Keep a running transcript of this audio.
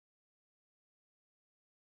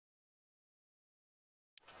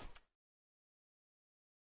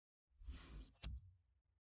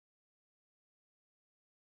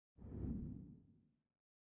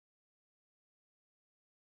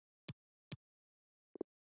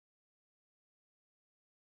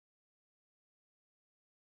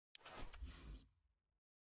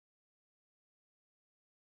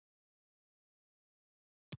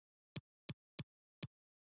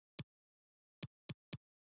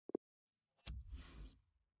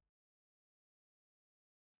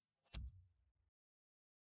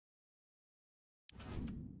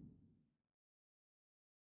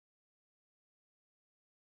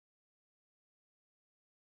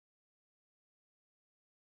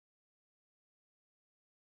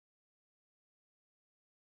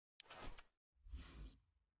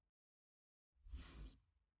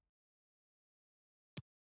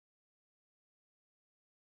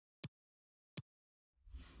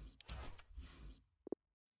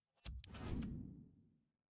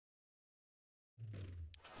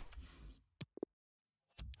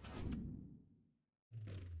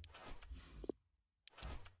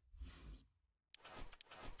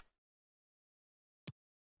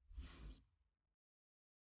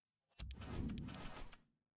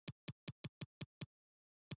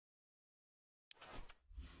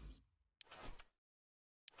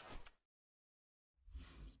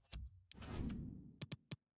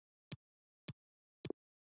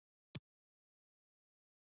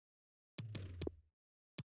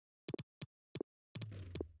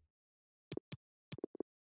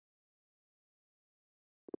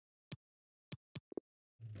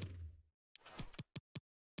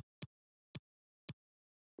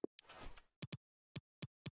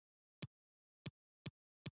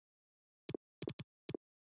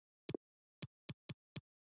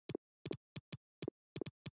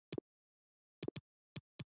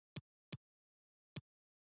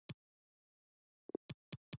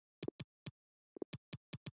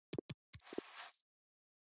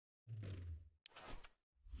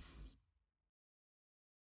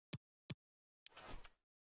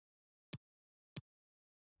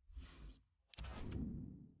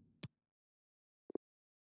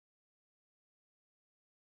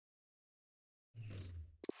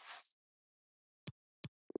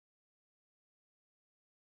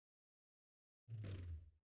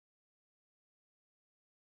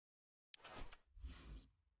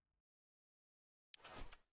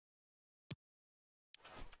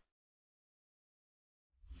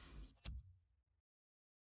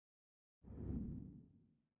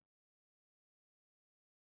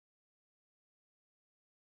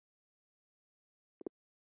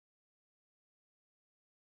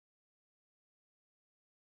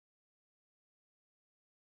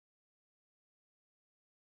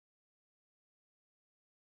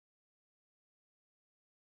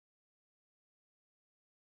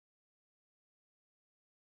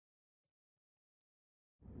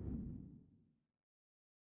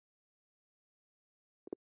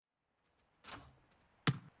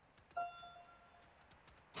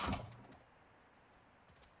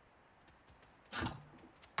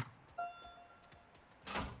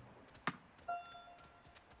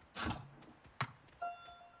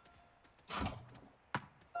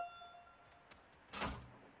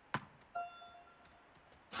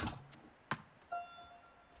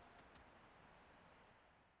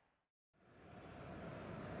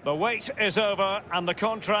The wait is over and the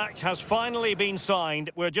contract has finally been signed.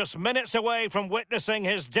 We're just minutes away from witnessing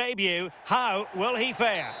his debut. How will he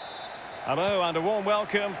fare? Hello and a warm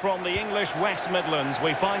welcome from the English West Midlands.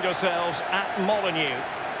 We find ourselves at Molineux.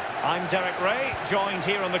 I'm Derek Ray, joined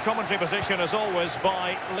here in the commentary position as always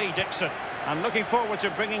by Lee Dixon. I'm looking forward to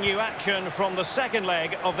bringing you action from the second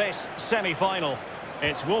leg of this semi-final.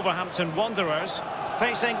 It's Wolverhampton Wanderers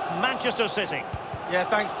facing Manchester City. Yeah,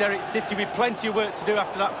 thanks, Derek. City with plenty of work to do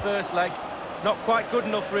after that first leg. Not quite good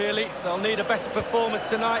enough, really. They'll need a better performance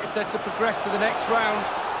tonight if they're to progress to the next round.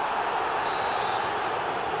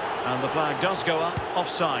 And the flag does go up,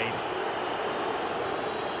 offside.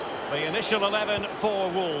 The initial 11 for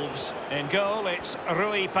Wolves. In goal, it's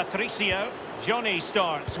Rui Patricio. Johnny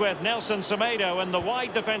starts with Nelson Semedo in the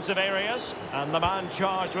wide defensive areas. And the man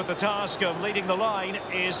charged with the task of leading the line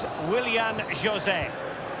is Willian José.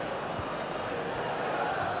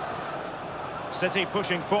 City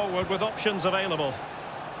pushing forward with options available.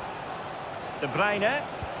 De Bruyne.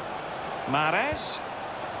 Mahrez.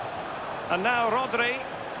 And now Rodri.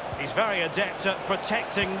 He's very adept at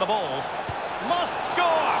protecting the ball. Must score!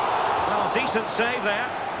 Well, decent save there.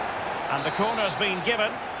 And the corner's been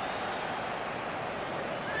given.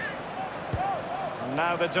 And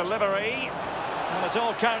now the delivery. And it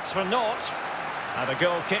all counts for naught. And a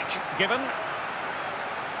goal kick given.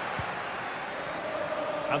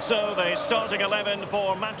 And so the starting 11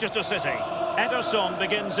 for Manchester City. Ederson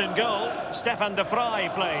begins in goal. Stefan de Vrij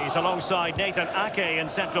plays alongside Nathan Ake in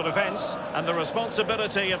central defence. And the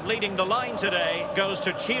responsibility of leading the line today goes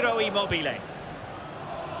to Ciro Immobile.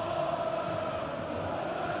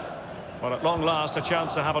 Well, at long last, a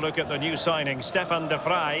chance to have a look at the new signing. Stefan de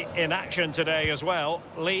Vrij in action today as well.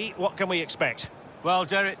 Lee, what can we expect? Well,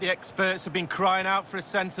 Derek, the experts have been crying out for a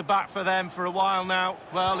centre-back for them for a while now.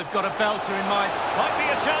 Well, they've got a belter in mind. Might be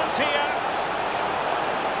a chance here.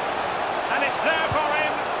 And it's there for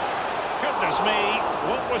him. Goodness me,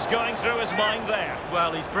 what was going through his mind there?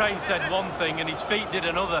 Well, his brain said one thing and his feet did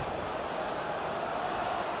another.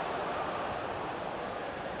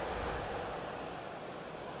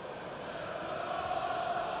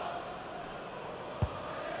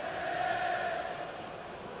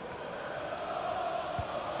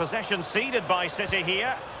 Possession ceded by City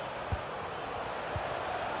here.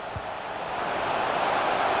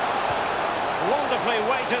 Wonderfully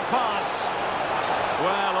weighted pass.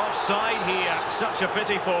 Well, offside here. Such a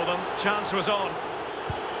pity for them. Chance was on.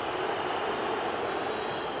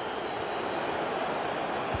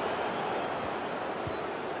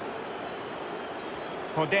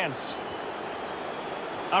 Podence.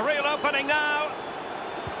 A real opening now.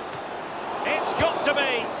 It's got to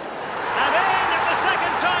be. And in at the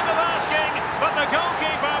second time of asking, but the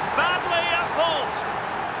goalkeeper badly at fault.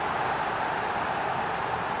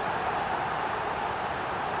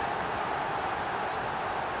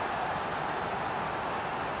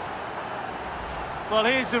 Well,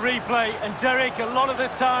 here's the replay, and Derek, a lot of the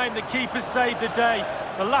time the keeper saved the day.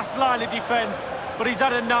 The last line of defence, but he's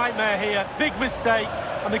had a nightmare here. Big mistake,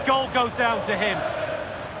 and the goal goes down to him.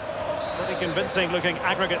 Pretty convincing looking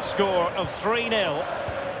aggregate score of 3-0.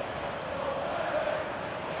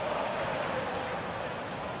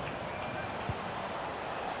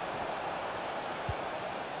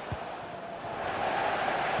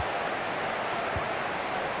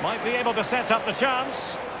 Might be able to set up the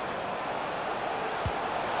chance.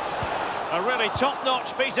 A really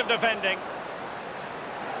top-notch piece of defending.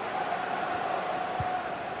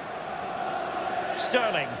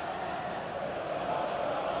 Sterling.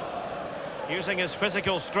 Using his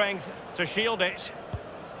physical strength to shield it.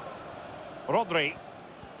 Rodri.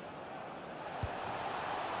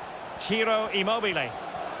 Ciro Immobile.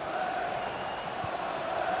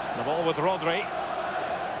 The ball with Rodri.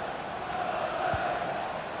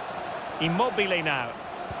 Immobile now.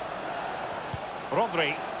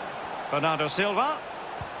 Rodri. Bernardo Silva.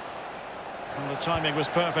 And the timing was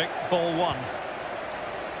perfect. Ball one.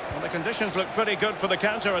 Well, the conditions look pretty good for the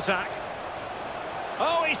counter-attack.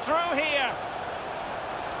 Oh, he's through here.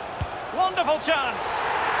 Wonderful chance.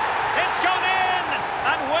 It's gone in.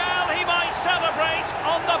 And, well, he might celebrate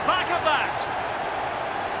on the back of that.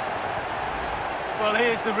 Well,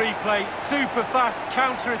 here's the replay. Super fast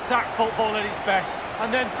counter-attack football at its best.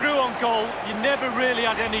 And then through on goal, you never really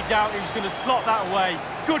had any doubt he was going to slot that away.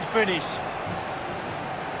 Good finish.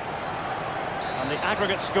 And the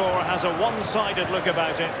aggregate score has a one-sided look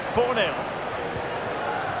about it. 4-0.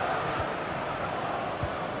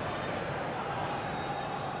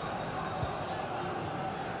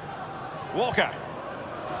 Walker.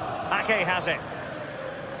 Ake has it.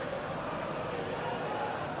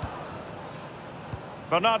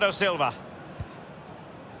 Bernardo Silva.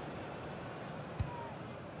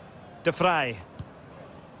 De Vrij.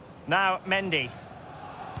 Now Mendy.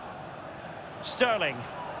 Sterling.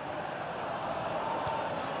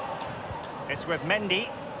 It's with Mendy.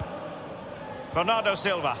 Bernardo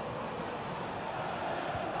Silva.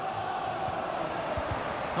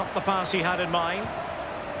 Not the pass he had in mind.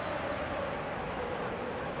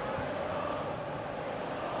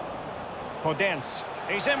 Podence.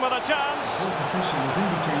 He's in with a chance.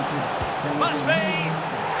 Must be.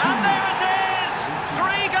 And there it is! 3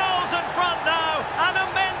 goals in front now. An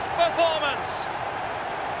immense performance.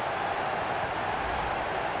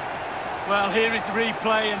 Well, here is the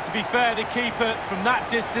replay, and to be fair, the keeper from that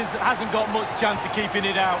distance hasn't got much chance of keeping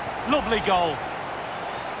it out. Lovely goal.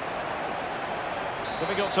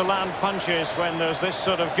 Difficult to land punches when there's this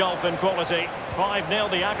sort of gulf in quality. 5-0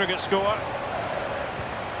 the aggregate score.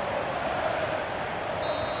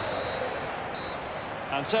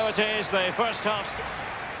 And so it is, the first half.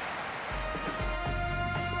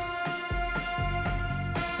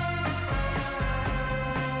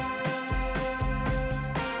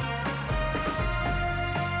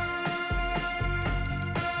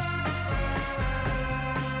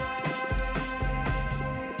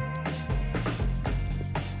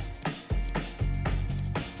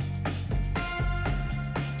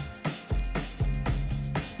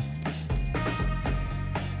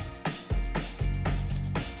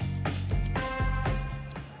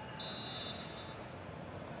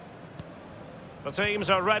 The teams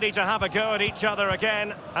are ready to have a go at each other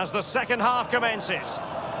again as the second half commences.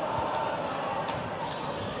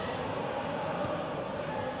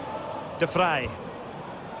 De Vrij.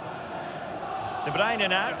 De Bruyne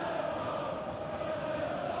now.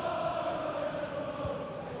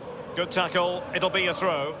 Good tackle, it'll be a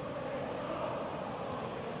throw.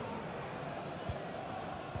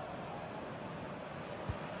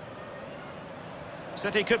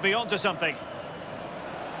 City could be onto something.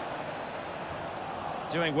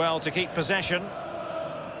 Doing well to keep possession.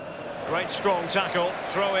 Great strong tackle,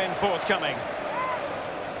 throw in forthcoming.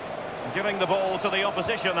 Giving the ball to the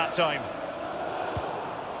opposition that time.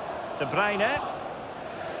 De Bruyne.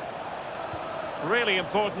 Really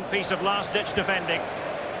important piece of last-ditch defending.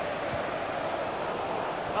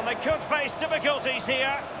 And they could face difficulties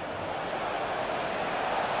here.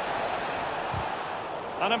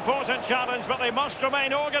 An important challenge, but they must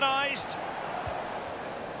remain organised.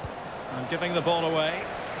 And giving the ball away.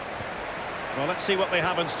 Well, let's see what they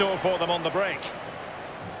have in store for them on the break.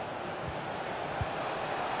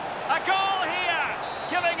 A goal here,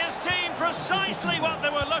 giving his team precisely what they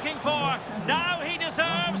were looking for. Now he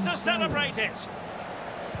deserves to celebrate it.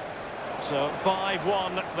 So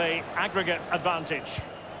 5-1, the aggregate advantage.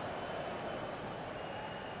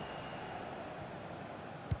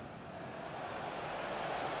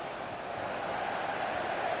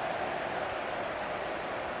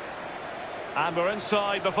 And we're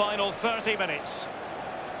inside the final 30 minutes.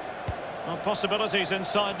 Well, possibilities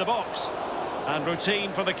inside the box. And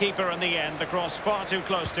routine for the keeper in the end. The cross far too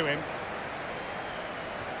close to him.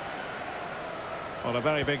 Well, a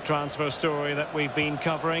very big transfer story that we've been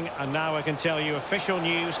covering. And now I can tell you official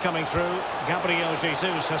news coming through. Gabriel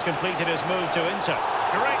Jesus has completed his move to Inter.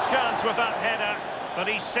 Great chance with that header. But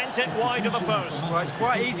he sent it wide of the post. Well, it's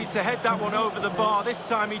quite easy to head that one over the bar. This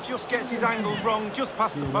time he just gets his angles wrong, just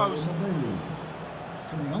past the post.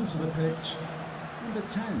 Coming onto the pitch, number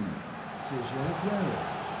 10, Sergio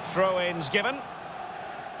Aguero. Throw-ins given.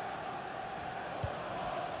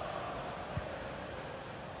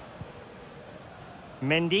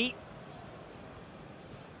 Mendy.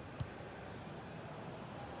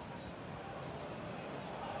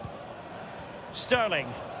 Sterling.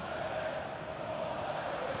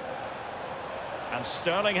 And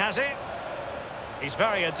Sterling has it. He's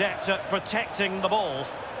very adept at protecting the ball.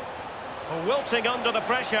 Wilting under the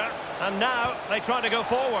pressure, and now they try to go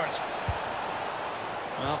forward.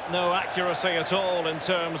 Well, no accuracy at all in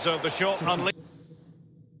terms of the shot unleashed.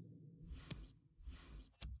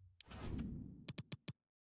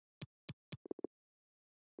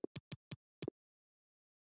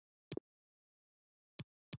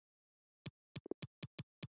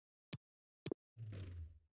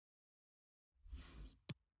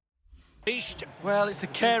 Well, it's the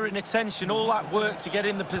care and attention, all that work to get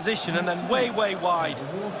in the position, and then way wide.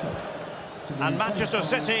 And Manchester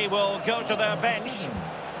City will go to their bench.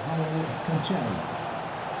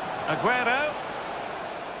 Aguero.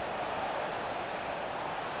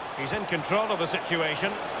 He's in control of the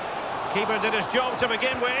situation. Keeper did his job to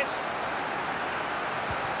begin with.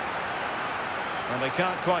 And they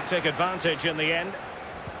can't quite take advantage in the end.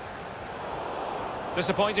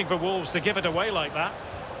 Disappointing for Wolves to give it away like that.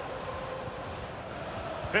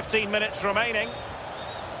 15 minutes remaining.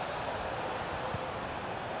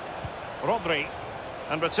 Rodri.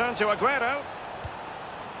 And return to Aguero.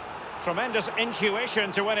 Tremendous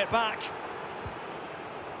intuition to win it back.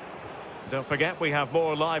 Don't forget we have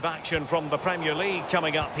more live action from the Premier League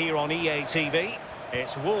coming up here on EA TV.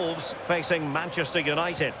 It's Wolves facing Manchester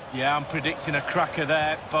United. Yeah, I'm predicting a cracker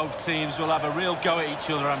there. Both teams will have a real go at each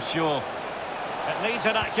other, I'm sure. It needs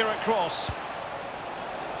an accurate cross.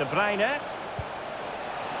 De Bruyne.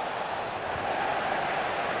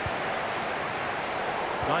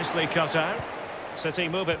 Nicely cut out. City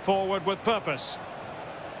move it forward with purpose.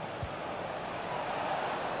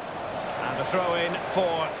 And a throw-in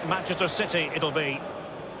for Manchester City it'll be.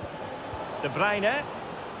 De Bruyne.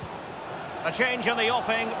 A change in the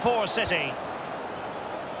offing for City.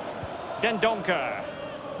 Dendoncker.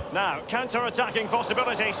 Now, counter-attacking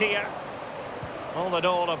possibilities here. All in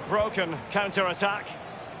all, a broken counter-attack.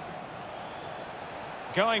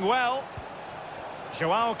 Going well.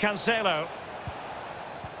 Joao Cancelo.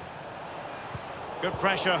 Good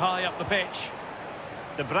pressure high up the pitch.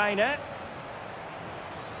 De Bruyne.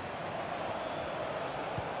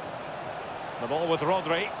 The ball with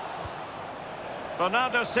Rodri.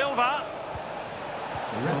 Bernardo Silva.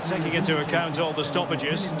 Well, taking into account all the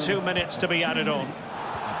stoppages, 2 minutes to be added on.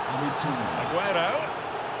 Aguero.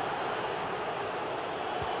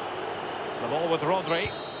 The ball with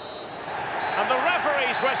Rodri. And the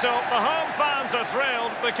referee's whistle. The home fans are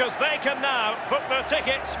thrilled because they can now book their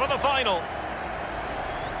tickets for the final.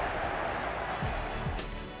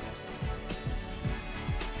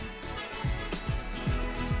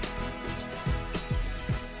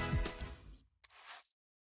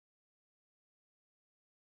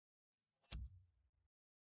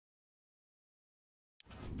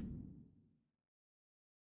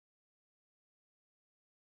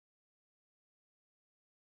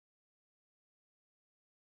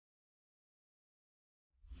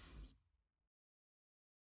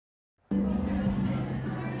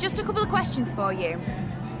 Just a couple of questions for you.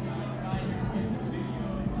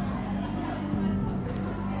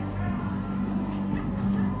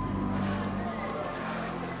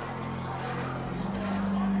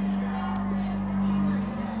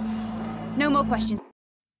 No more questions.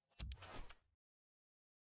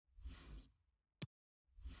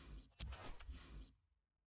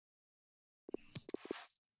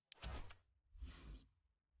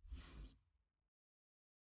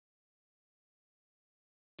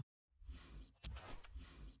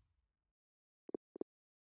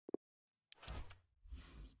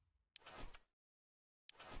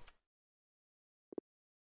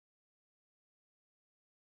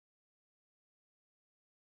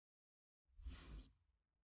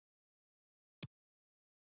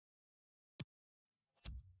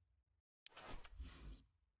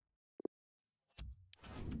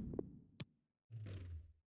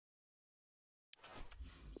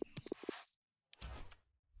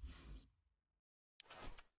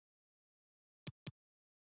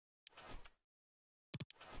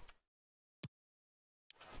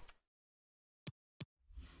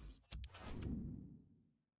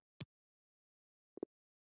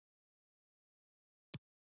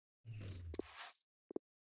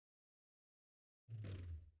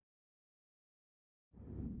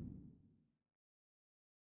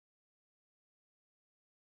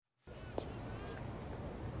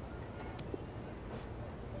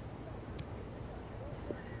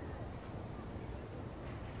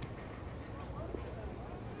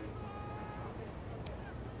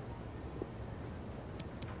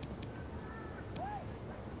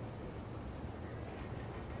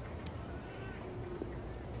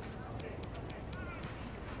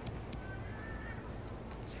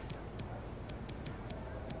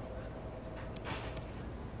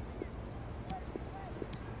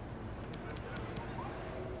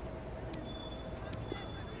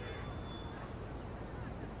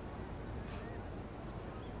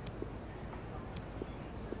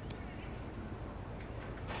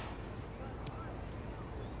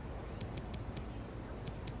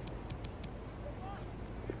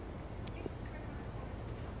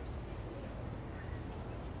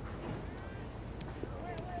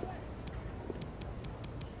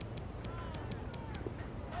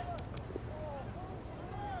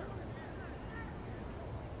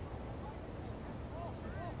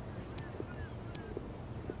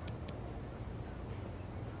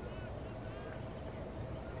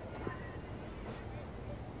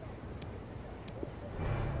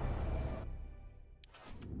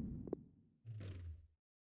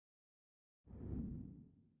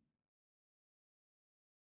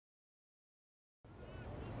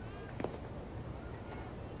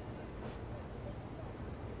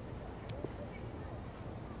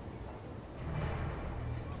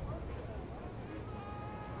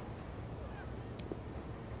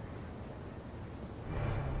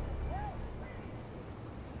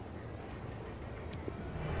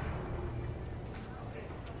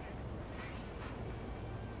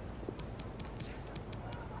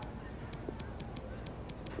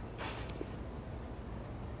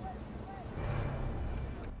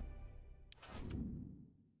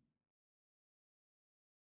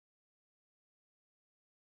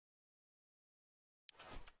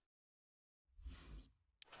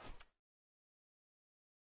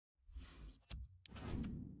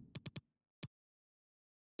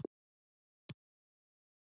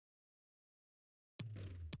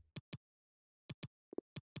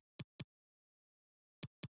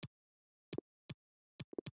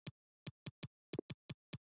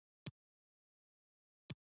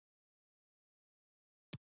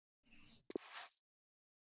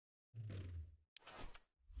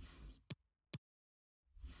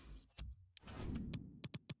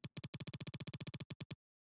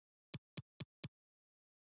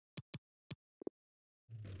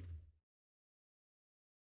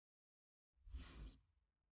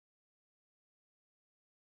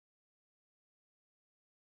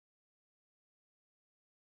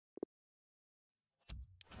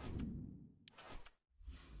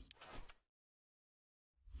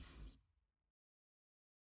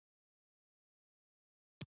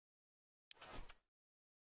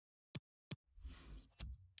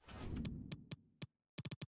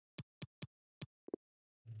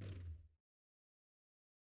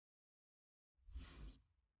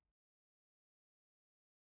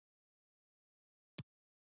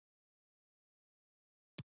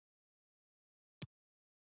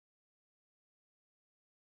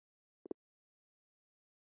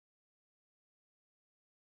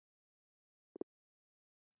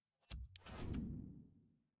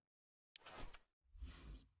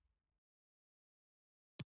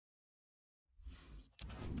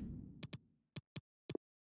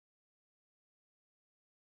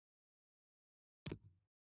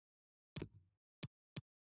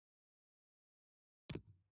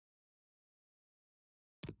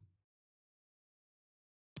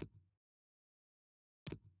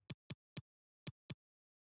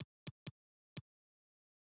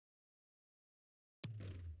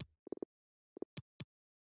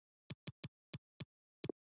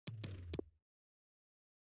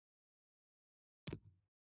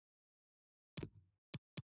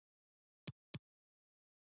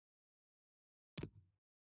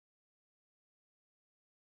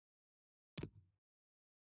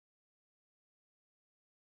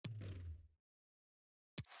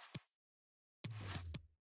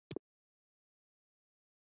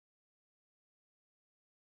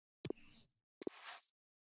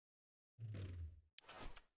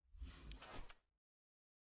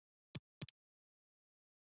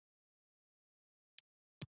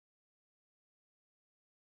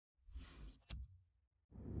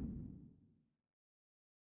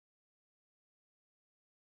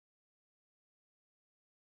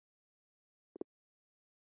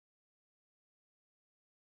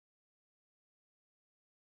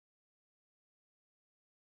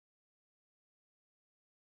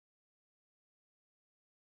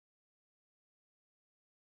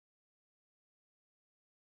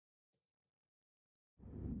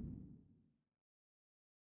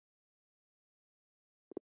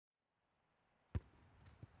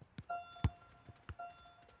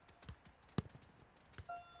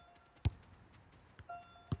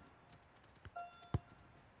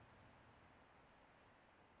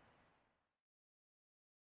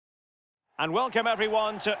 and welcome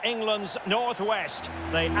everyone to England's Northwest.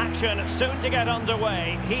 The action soon to get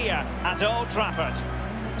underway here at Old Trafford.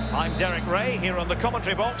 I'm Derek Ray here on the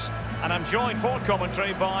commentary box, and I'm joined for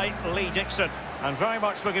commentary by Lee Dixon. And very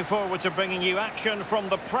much looking forward to bringing you action from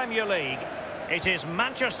the Premier League. It is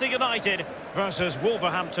Manchester United versus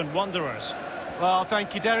Wolverhampton Wanderers. Well,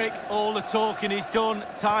 thank you, Derek. All the talking is done.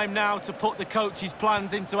 Time now to put the coach's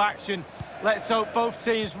plans into action. Let's hope both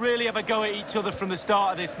teams really have a go at each other from the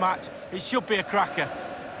start of this match. It should be a cracker.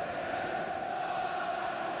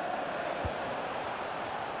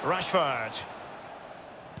 Rashford.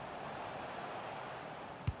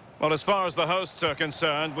 Well, as far as the hosts are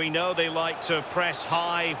concerned, we know they like to press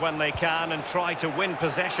high when they can and try to win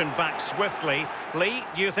possession back swiftly. Lee,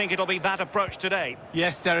 do you think it'll be that approach today?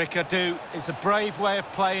 Yes, Derek, I do. It's a brave way of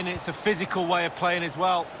playing. It's a physical way of playing as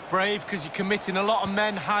well. Brave because you're committing a lot of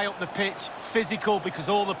men high up the pitch. Physical because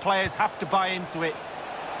all the players have to buy into it.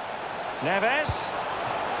 Neves.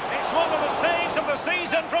 It's one of the saves of the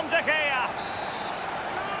season from De Gea.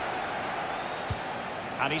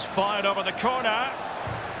 And he's fired over the corner.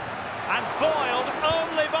 And foiled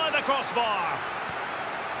only by the crossbar.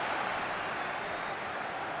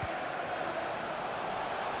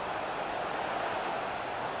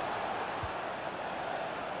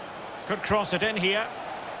 Could cross it in here.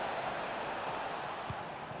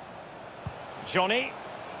 Johnny.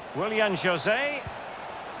 Willian Jose.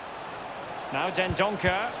 Now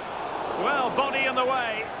Dendoncker. Well, body in the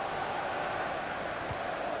way.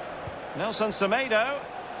 Nelson Semedo.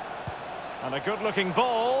 And a good-looking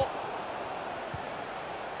ball.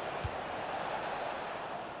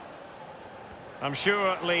 I'm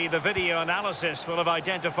sure, Lee, the video analysis will have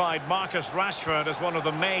identified Marcus Rashford as one of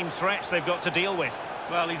the main threats they've got to deal with.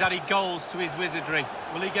 Well, he's added goals to his wizardry.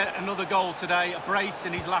 Will he get another goal today? A brace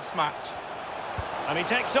in his last match. And he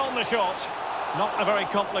takes on the shot. Not a very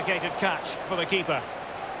complicated catch for the keeper.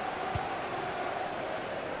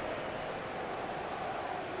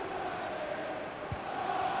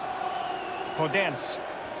 Podence.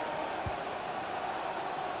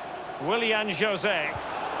 Willian Jose.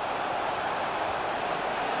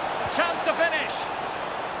 Chance to finish.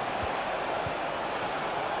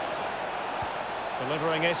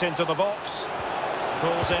 Delivering it into the box.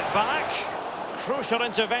 Pulls it back. Crucial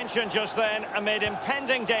intervention just then amid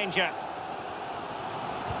impending danger.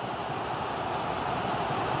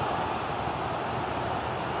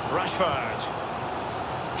 Rashford.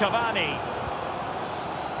 Cavani.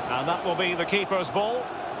 And that will be the keeper's ball.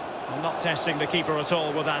 I'm not testing the keeper at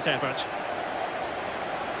all with that effort.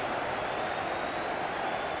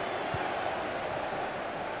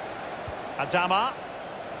 Adama.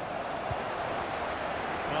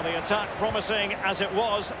 Well, the attack promising as it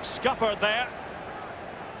was, scuppered there.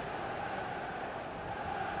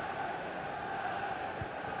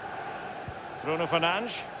 Bruno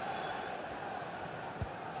Fernandes.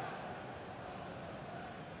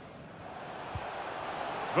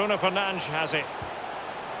 Bruno Fernandes has it.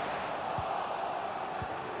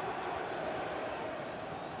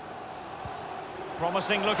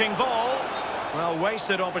 Promising looking ball. Well,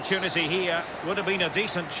 wasted opportunity here. Would have been a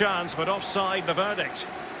decent chance, but offside the verdict.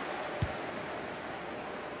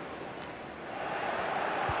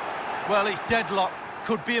 Well, it's deadlock.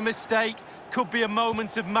 Could be a mistake. Could be a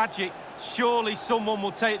moment of magic. Surely someone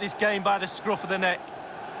will take this game by the scruff of the neck.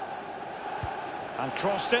 And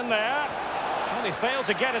crossed in there. Well, he failed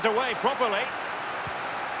to get it away properly.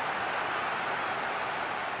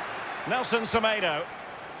 Nelson Semedo.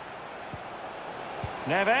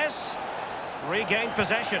 Neves. Regained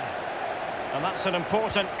possession. And that's an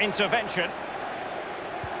important intervention.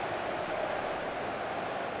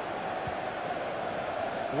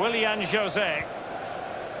 Willian Jose.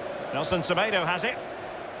 Nelson Semedo has it.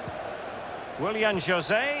 Willian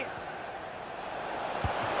Jose.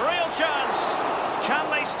 Real chance.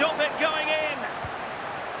 Can they stop it going in?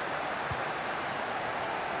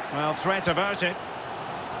 Well, threat averted.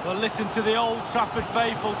 Well, listen to the Old Trafford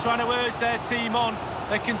faithful trying to urge their team on.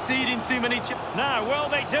 They're conceding too many... Now, will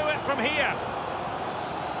they do it from here?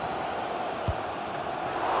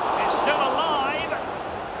 It's still alive.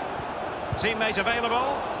 Teammate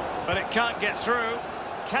available, but it can't get through.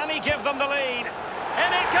 Can he give them the lead?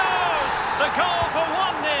 In it goes! The goal for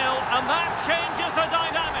 1-0, and that changes the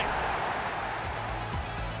dynamic.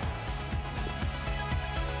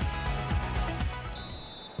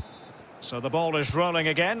 So the ball is rolling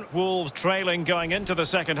again. Wolves trailing going into the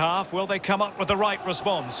second half. Will they come up with the right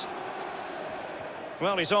response?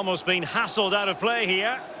 Well, he's almost been hassled out of play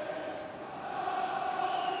here.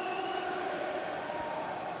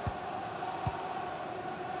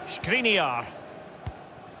 Skriniar.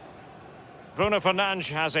 Bruno Fernandes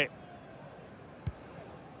has it.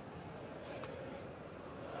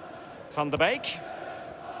 Van de Beek.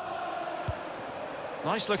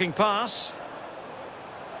 Nice looking pass.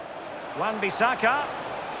 Wan-Bissaka.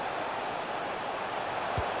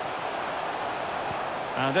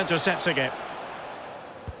 And intercepting it.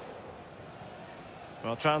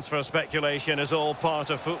 Well, transfer speculation is all part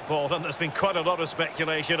of football, and there's been quite a lot of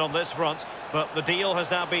speculation on this front, but the deal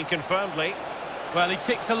has now been confirmed, Lee. Well, he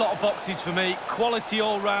ticks a lot of boxes for me. Quality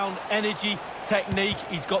all-round, energy, technique.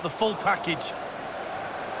 He's got the full package.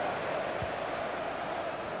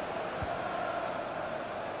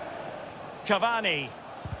 Cavani.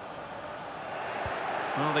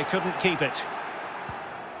 Well, they couldn't keep it.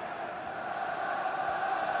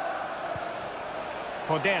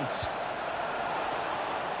 Podence.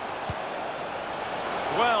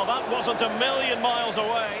 Well, that wasn't a million miles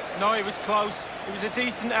away. No, it was close. It was a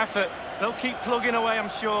decent effort. They'll keep plugging away, I'm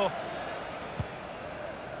sure.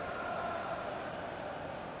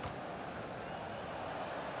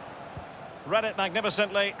 Read it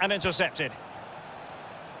magnificently and intercepted.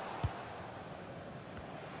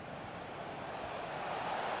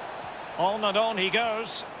 On and on he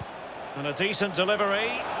goes. And a decent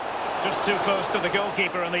delivery. Just too close to the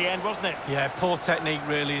goalkeeper in the end, wasn't it? Yeah, poor technique,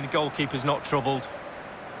 really, and the goalkeeper's not troubled.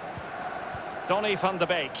 Donny van de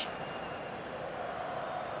Beek.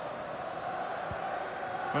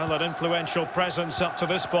 Well, an influential presence up to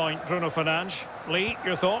this point, Bruno Fernandes. Lee,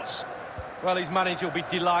 your thoughts? Well, his manager will be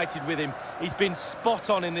delighted with him. He's been spot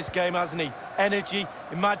on in this game, hasn't he? Energy,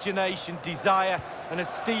 imagination, desire, and a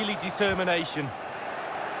steely determination.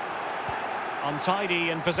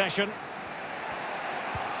 Untidy in possession.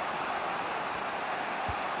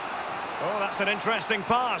 Oh, that's an interesting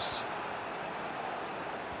pass.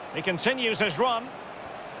 He continues his run.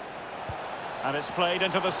 And it's played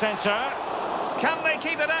into the centre. Can they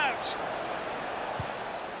keep it out?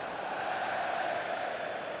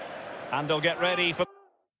 And they'll get ready for...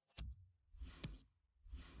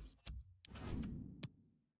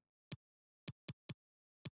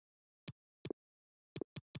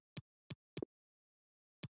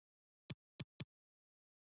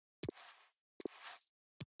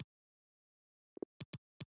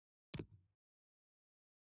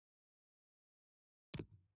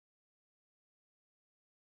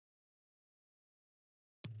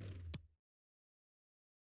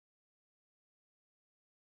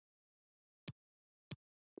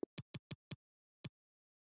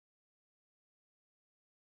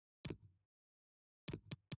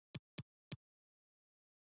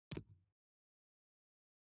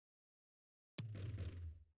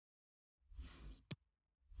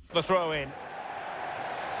 the throw in.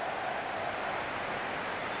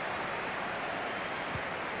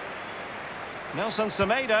 Nelson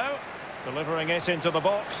Semedo delivering it into the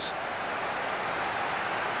box.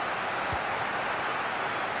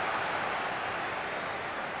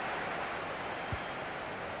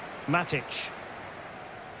 Matic.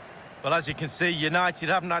 Well, as you can see, United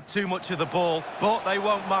haven't had too much of the ball, but they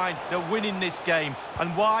won't mind. They're winning this game.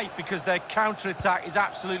 And why? Because their counter-attack is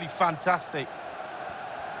absolutely fantastic.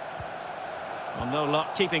 Well, no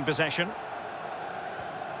luck keeping possession.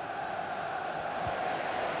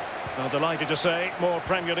 Well, delighted to say, more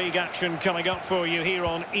Premier League action coming up for you here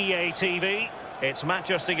on EA TV. It's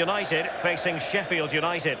Manchester United facing Sheffield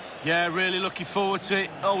United. Yeah, really looking forward to it.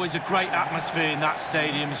 Always a great atmosphere in that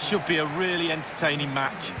stadium. It should be a really entertaining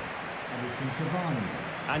match.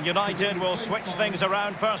 And United will switch things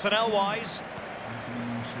around personnel-wise.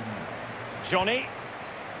 Johnny.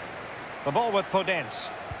 The ball with Podence.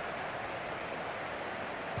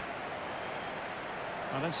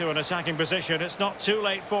 And into an attacking position. It's not too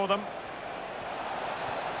late for them.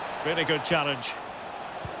 Really good challenge.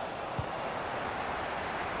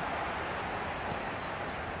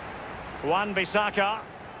 Wan-Bissaka.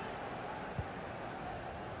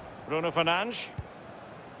 Bruno Fernandes.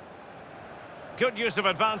 Good use of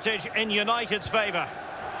advantage in United's favour.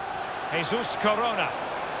 Jesus Corona.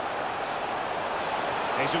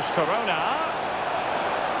 Jesus Corona.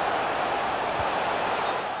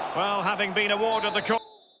 Well, having been awarded the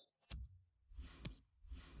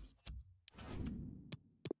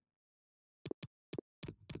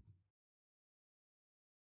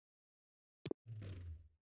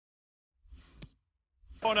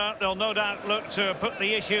corner, they'll no doubt look to put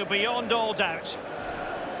the issue beyond all doubt.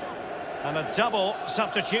 And a double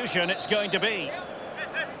substitution it's going to be.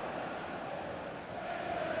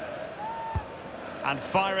 And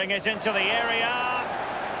firing it into the area.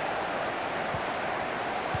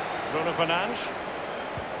 Bruno Fernandes.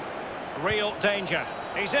 Real danger.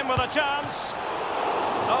 He's in with a chance.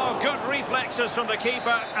 Oh, good reflexes from the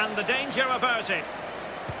keeper, and the danger averted.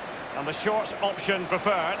 And the short option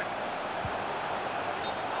preferred.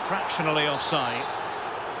 fractionally offside.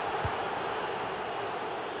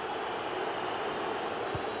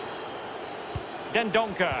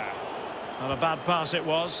 Dendoncker. Not a bad pass it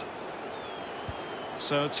was.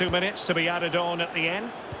 So 2 minutes to be added on at the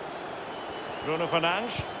end. Bruno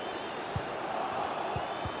Fernandes.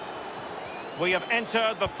 We have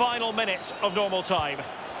entered the final minute of normal time.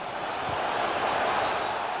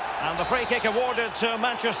 And the free kick awarded to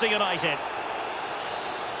Manchester United.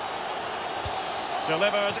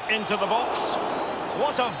 Delivered into the box.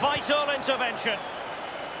 What a vital intervention.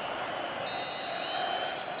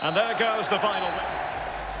 And there goes the final.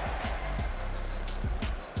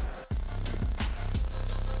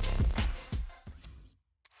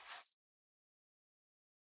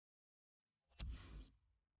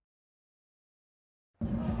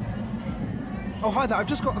 Oh, hi there. I've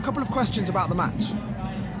just got a couple of questions about the match.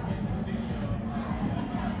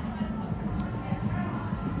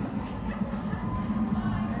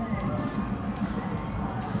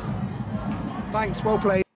 Thanks, well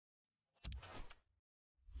played.